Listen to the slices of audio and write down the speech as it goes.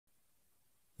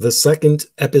The second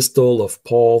epistle of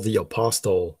Paul the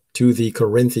Apostle to the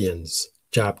Corinthians,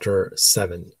 chapter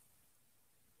 7.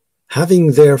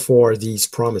 Having therefore these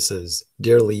promises,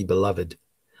 dearly beloved,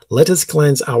 let us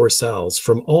cleanse ourselves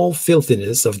from all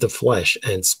filthiness of the flesh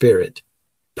and spirit,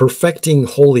 perfecting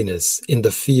holiness in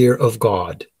the fear of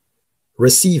God.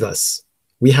 Receive us.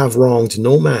 We have wronged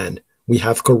no man, we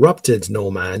have corrupted no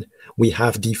man, we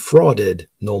have defrauded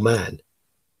no man.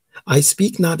 I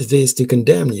speak not this to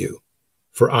condemn you,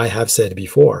 for I have said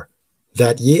before,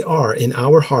 that ye are in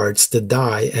our hearts to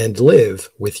die and live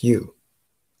with you.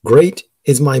 Great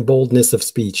is my boldness of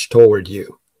speech toward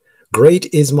you.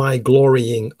 Great is my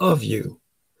glorying of you.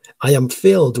 I am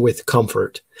filled with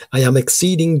comfort. I am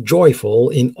exceeding joyful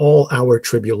in all our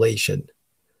tribulation.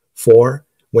 For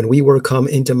when we were come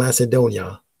into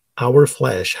Macedonia, our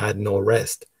flesh had no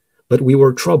rest, but we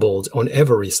were troubled on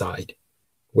every side.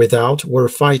 Without were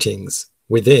fightings,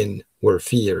 within were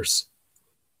fears.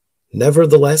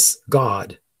 Nevertheless,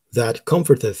 God, that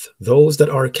comforteth those that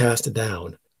are cast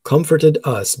down, comforted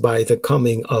us by the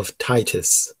coming of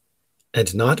Titus,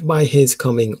 and not by his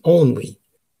coming only,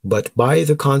 but by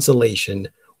the consolation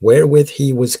wherewith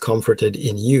he was comforted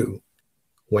in you,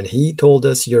 when he told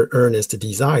us your earnest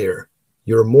desire,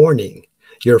 your mourning,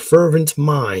 your fervent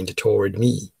mind toward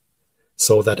me,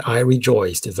 so that I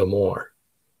rejoiced the more.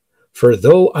 For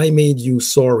though I made you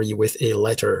sorry with a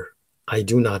letter, I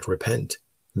do not repent,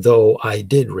 though I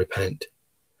did repent.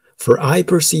 For I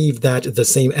perceive that the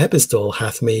same epistle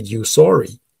hath made you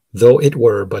sorry, though it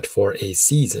were but for a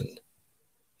season.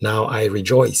 Now I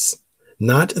rejoice,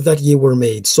 not that ye were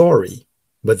made sorry,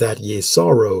 but that ye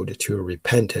sorrowed to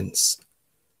repentance.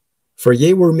 For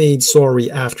ye were made sorry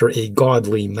after a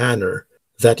godly manner,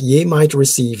 that ye might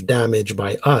receive damage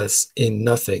by us in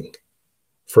nothing.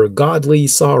 For godly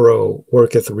sorrow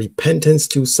worketh repentance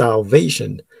to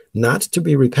salvation, not to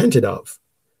be repented of.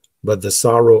 But the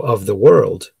sorrow of the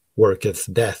world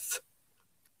worketh death.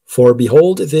 For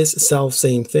behold this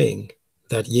selfsame thing,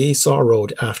 that ye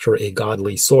sorrowed after a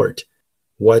godly sort,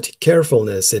 what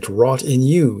carefulness it wrought in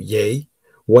you, yea,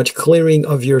 what clearing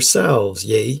of yourselves,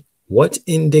 yea, what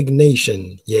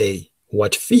indignation, yea,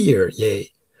 what fear, yea,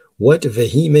 what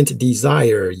vehement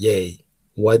desire, yea,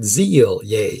 what zeal,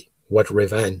 yea, what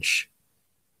revenge.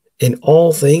 In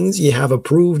all things ye have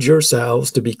approved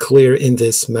yourselves to be clear in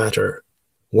this matter.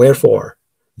 Wherefore,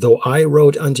 though I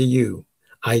wrote unto you,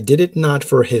 I did it not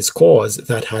for his cause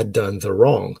that had done the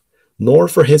wrong, nor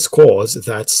for his cause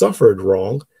that suffered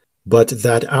wrong, but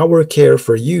that our care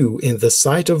for you in the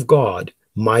sight of God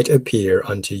might appear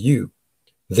unto you.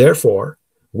 Therefore,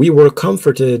 we were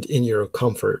comforted in your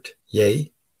comfort,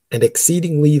 yea, and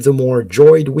exceedingly the more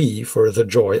joyed we for the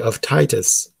joy of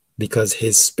Titus, because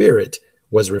his spirit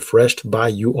was refreshed by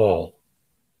you all.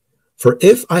 For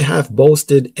if I have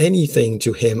boasted anything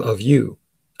to him of you,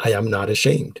 I am not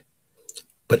ashamed.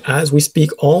 But as we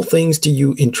speak all things to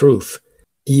you in truth,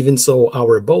 even so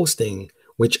our boasting,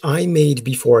 which I made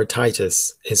before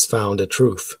Titus, is found a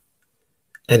truth.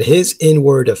 And his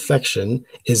inward affection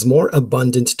is more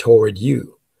abundant toward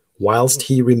you, whilst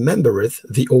he remembereth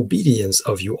the obedience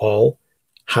of you all,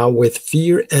 how with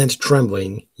fear and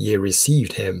trembling ye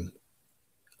received him.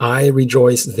 I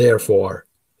rejoice therefore,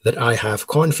 that I have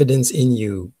confidence in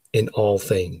you in all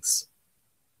things.